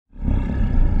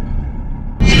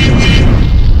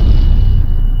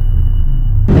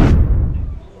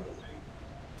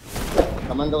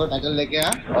बंदों का टाइटल लेके आ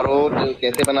और वो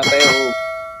कैसे बनाता है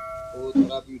वो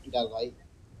थोड़ा ब्यूटी डाल भाई।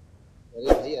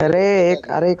 अरे भाई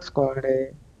अरे एक स्क्वाड है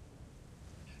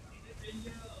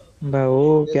भाऊ,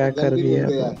 ये तो क्या गन कर भी मिल दिया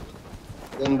गया।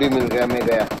 भाई। गन भी मिल गया। मैं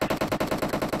गया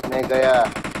मैं गया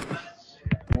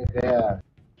मैं गया।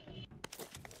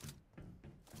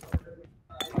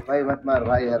 भाई मत मार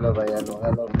भाई। हेलो भाई। हेलो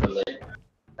हेलो हेलो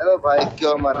हेलो भाई।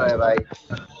 क्यों मार रहा है भाई?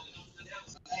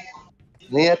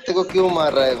 नियत को क्यों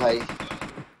मार रहा है भाई?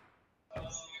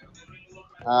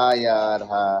 हाँ यार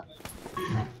हाँ।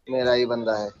 मेरा ही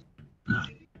बंदा है।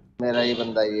 मेरा ही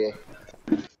बंदा ये।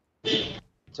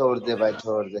 छोड़ दे भाई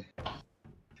छोड़ दे।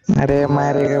 अरे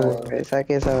मारेगा वो, मैं ऐसा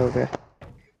कैसा होगा।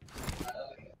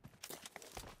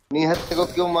 निहत्ते को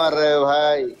क्यों मार रहे हो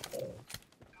भाई?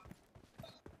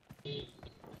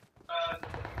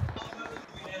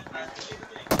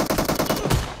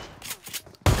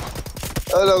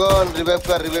 ओ लोगन रिवाइव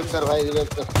कर भाई। रिवाइव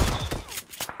कर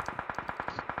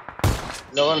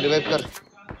लोगन। रिवाइव कर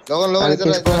लोगन। लोगन अरे इधर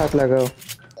आ, किसको इधर आ। हाथ लगाओ।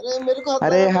 अरे मेरे को हाथ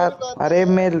अरे लगा। मेरे को हाथ, हाथ अरे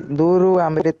लगा। मैं दूर हूँ,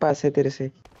 अमृत पास है तेरे से।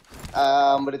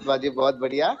 अमृत बाजी बहुत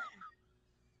बढ़िया।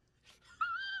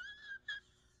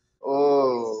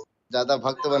 ओ ज्यादा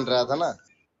भक्त बन रहा था ना।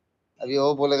 अभी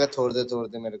वो बोलेगा छोड़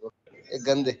दे मेरे को। एक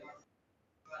गन दे।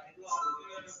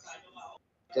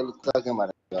 चल उठा के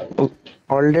मारे।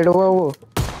 ऑलरेडी हुआ वो।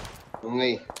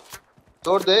 नहीं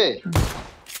छोड़ दे।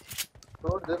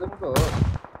 छोड़ दे तुमको।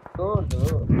 छोड़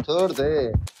दो छोड़ दे।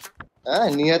 हाँ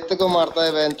नियत को मारता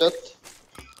है बेंचोत।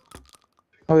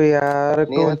 ओ यार,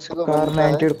 कौन निहत्थे को कार बनता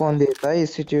है। 90 कौन देता है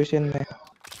इस सिचुएशन में।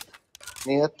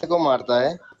 निहत्थे को मारता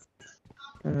है।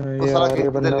 वो साला यार ये किधर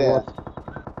बंदा गया?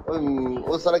 बहुत।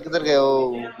 वो साला किधर गया? वो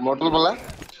मोटल वाला।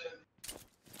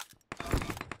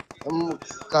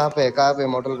 कहाँ पे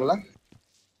मोटल वाला?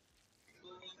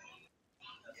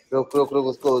 रुक रुक रुक।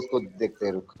 उसको उसको देखते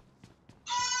हैं। रुक।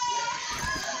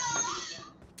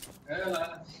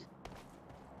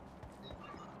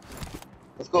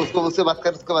 उसको उसको उससे बात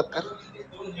कर। उसको बात कर।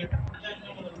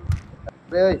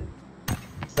 अरे ओए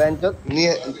बेंचोत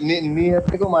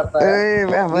निहत्थे को मारता है। ए,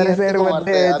 हमारे निहत्थे साइड को मत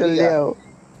दे, मारता है। अभी जल्दी आ। आओ।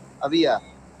 अभी आ।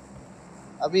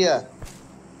 अभी आ।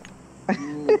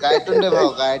 काय टुंडे भाव।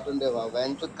 काय टुंडे भाव।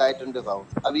 बेंचोत काय टुंडे भाव।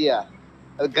 अभी आ।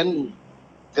 गन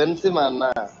गन से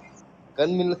मारना। गन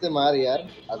मिलने से मार यार।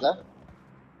 आजा।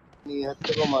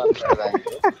 निहत्थे को मारता है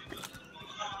बेंचोत।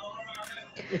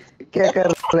 क्या कर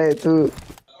रहा है तू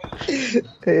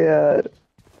यार।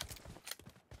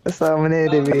 सामने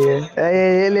दे भी है।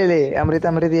 ये ले ले, अमृत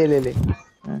अमृत ये ले ले।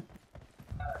 हाँ।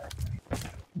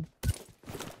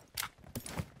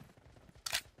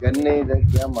 गन ने इधर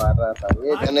क्या मार रहा था?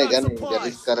 ये गन है गन है।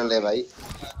 जल्दी कर ले भाई।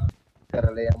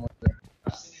 कर ले मुझे।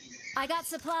 I got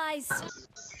supplies.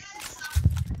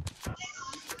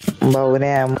 बाबू ने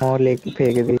एमो लेके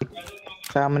फेंक दी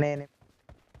सामने ने।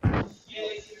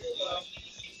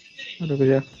 रुक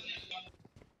जा।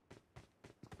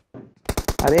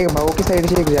 अरे बाबू की साइड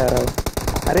से एक जा रहा हूँ।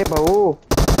 अरे बाबू।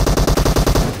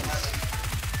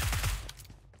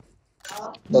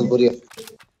 चल बुरी।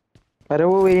 अरे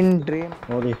वो इन ड्रीम।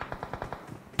 और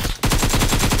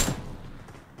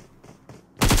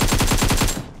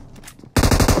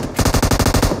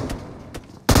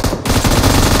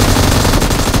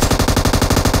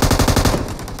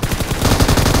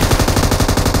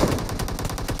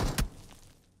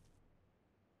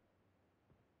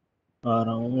आ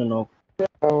रहा हूँ मैं नॉक।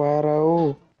 आ रहा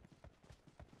हूँ।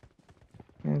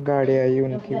 गाड़ी आई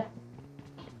उनकी।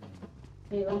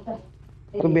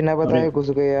 तू बिना अरे बताए घुस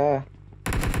गया।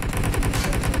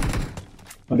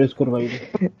 अरे इसको रिवाइव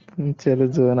दे। चलो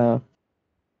जो ना।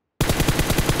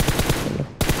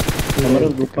 हमारे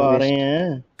लेफ्ट का रुका आ रहे वेस्ट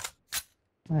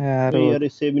हैं। यार अरे वो। यार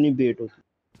इससे भी नहीं बेट होती।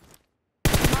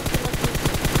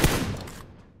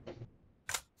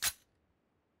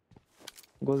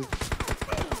 गोल।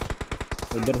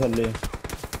 इधर थल्ले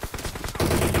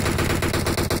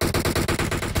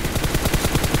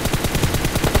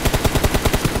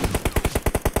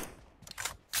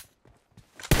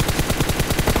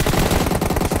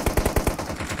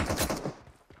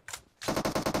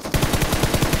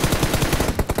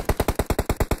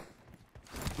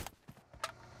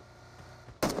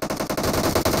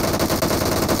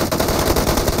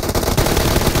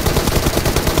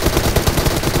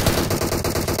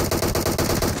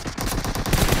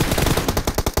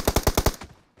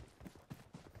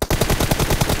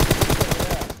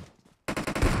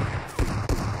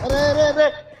अरे अरे अरे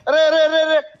अरे अरे अरे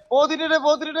अरे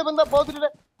बहुत ही रे बंदा। बहुत ही रे।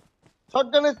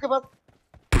 शॉटगन है इसके पास।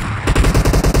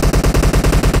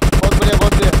 बहुत बढ़िया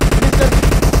बहुत बढ़िया। फिनिश कर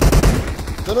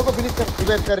दोनों को। फिनिश कर।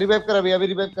 रिवाइव कर। रिवाइव कर। अभी अभी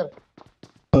रिवाइव कर।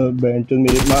 बेंच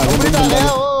मेरे अमृत आ आगे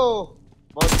गया। ओ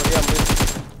बहुत बढ़िया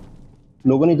अमृत।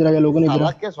 लोगों ने इधर आ जा, लोगों ने इधर आ।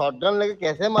 साला के शॉटगन लेके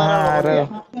कैसे मारा हाँ लोगों ने अरे यार?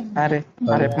 अरे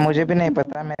अरे अरे मुझे भी नहीं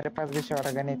पता, मेरे पास भी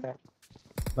शॉटगन ही था।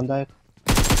 बंदा एक।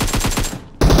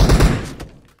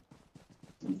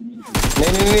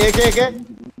 नहीं नहीं नहीं, एक एक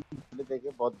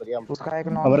देखिए बहुत बढ़िया। उसका एक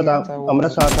नॉक अमृत किया था वो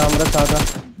अमृत साथ था, अमृत साथ था।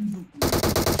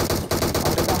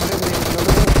 अमृत अमृत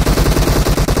लो।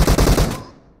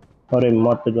 अरे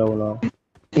मत जाओ ना।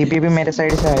 टीपी भी मेरे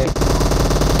साइड से आए।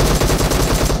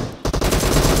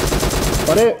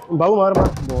 अरे बाबू मार मार,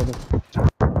 बहुत अच्छा।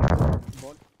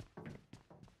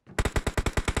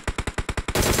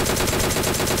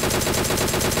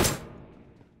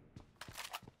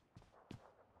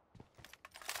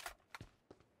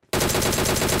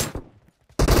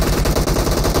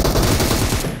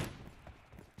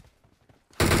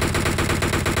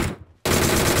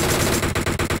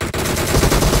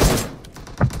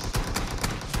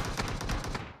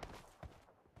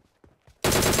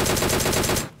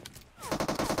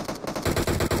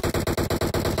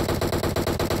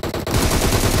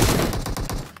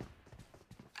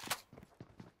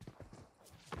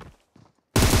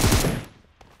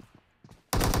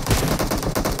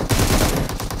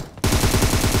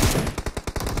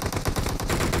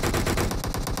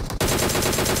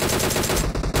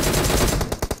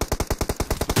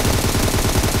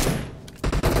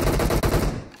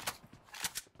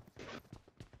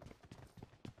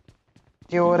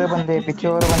 पीछे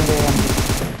और बंदे हैं।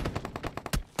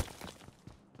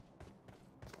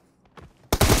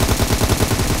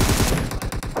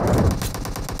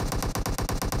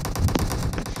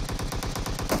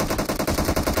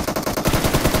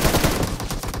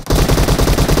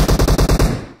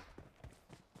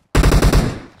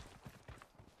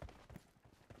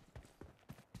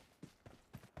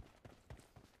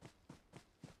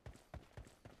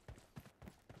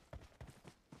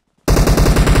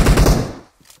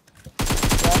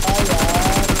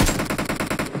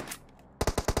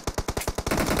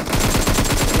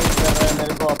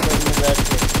 मेरे को ऑपरेट में बैठ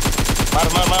के मार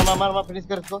मार मार मार मार मार, फिनिश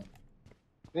कर इसको,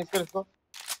 फिनिश कर इसको,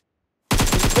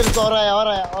 फिनिश कर इसको। और आया और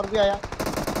आया और भी आया।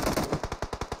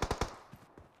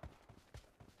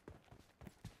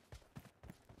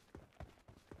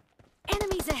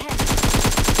 Enemies ahead.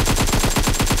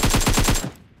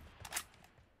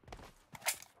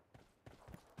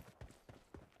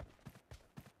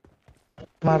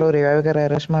 मारो, रिवाइव कर रहा है,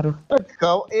 रश मारो।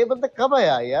 कब ये बंदा कब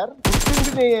आया यार? कुछ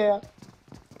भी नहीं है यार,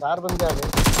 4 बंदे आ गए।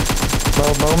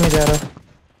 बाऊ बाऊ में जा रहा।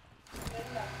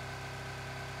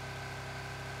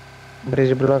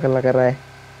 ब्रिज ब्लॉक लग रहा है।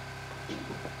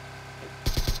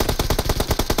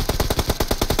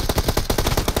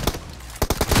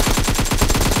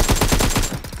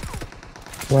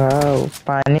 वाह,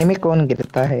 पानी में कौन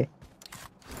गिरता है?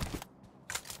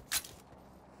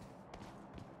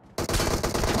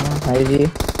 हाय जी।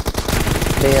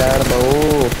 अरे यार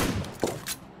बहू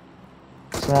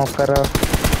स्मोक करो।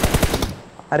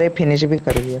 अरे फिनिश भी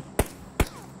कर दिया।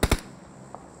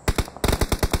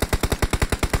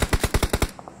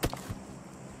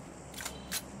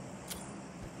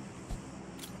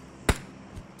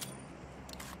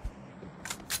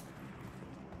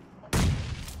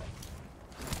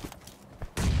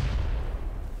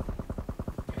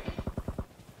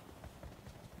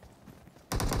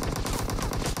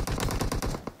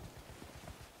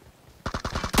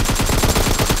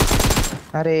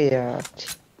 अरे यार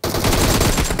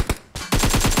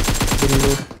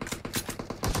बिल्लू।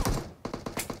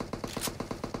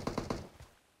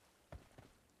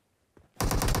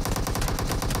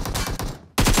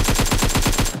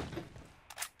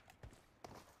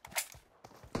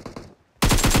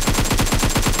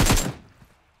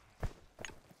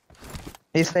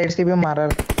 इस साइड से भी मारा।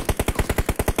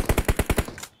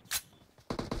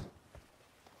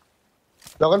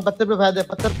 लोगन पत्थर पे फायर दे,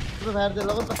 पत्थर पे फायर दे,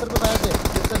 लोगन पत्थर पे फायर दे,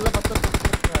 पत्थर पे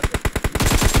फायर दे।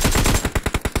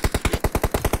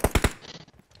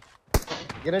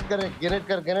 ग्रेनेड कर, ग्रेनेड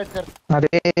कर, ग्रेनेड कर।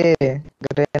 अरे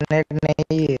ग्रेनेड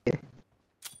नहीं है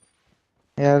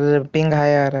यार, पिंग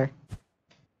हाई आ रहा है।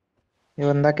 ये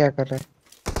बंदा क्या कर रहा है?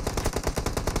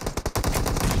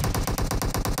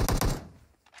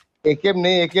 एकेएम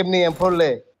नहीं, M4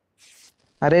 ले।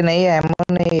 अरे नहीं है,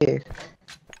 एमो नहीं है।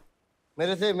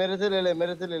 मेरे से ले ले,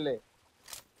 मेरे से ले ले।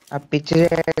 अब पीछे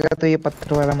जाएगा तो ये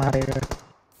पत्थर वाला मारेगा।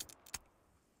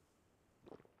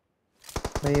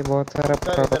 भाई बहुत सारा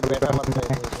इधर इधर बैठा मत प्रॉब्लम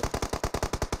रहे है। इधर।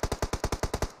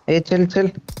 ए चल चल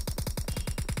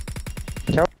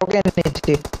जाओगे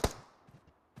नीचे।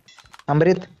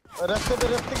 अमृत रास्ते पे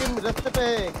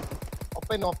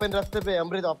ओपन रास्ते पे,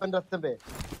 अमृत ओपन रास्ते पे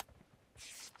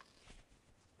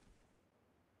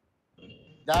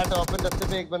जाट, ओपन रास्ते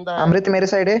पे एक बंदा है। अमृत मेरे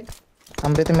साइड है,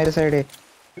 अमृत मेरे साइड है।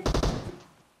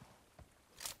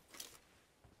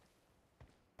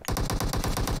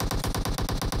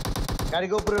 गाड़ी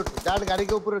के ऊपर उठ, जाट गाड़ी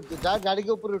के ऊपर उठ, जा गाड़ी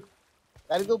के ऊपर उठ,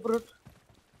 गाड़ी के ऊपर उठ,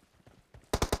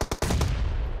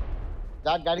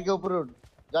 जाट गाड़ी के ऊपर उठ,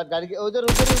 जाट गाड़ी के उधर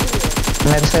उधर उधर।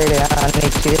 मेरे साइड है, हाँ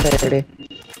नीचे साइड है।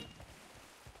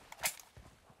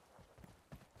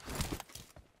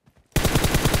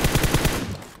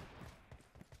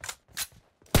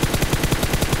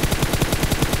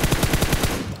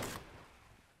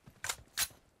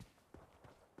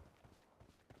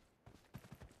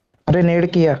 अरे नेड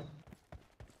किया,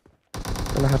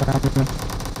 चला हराम में।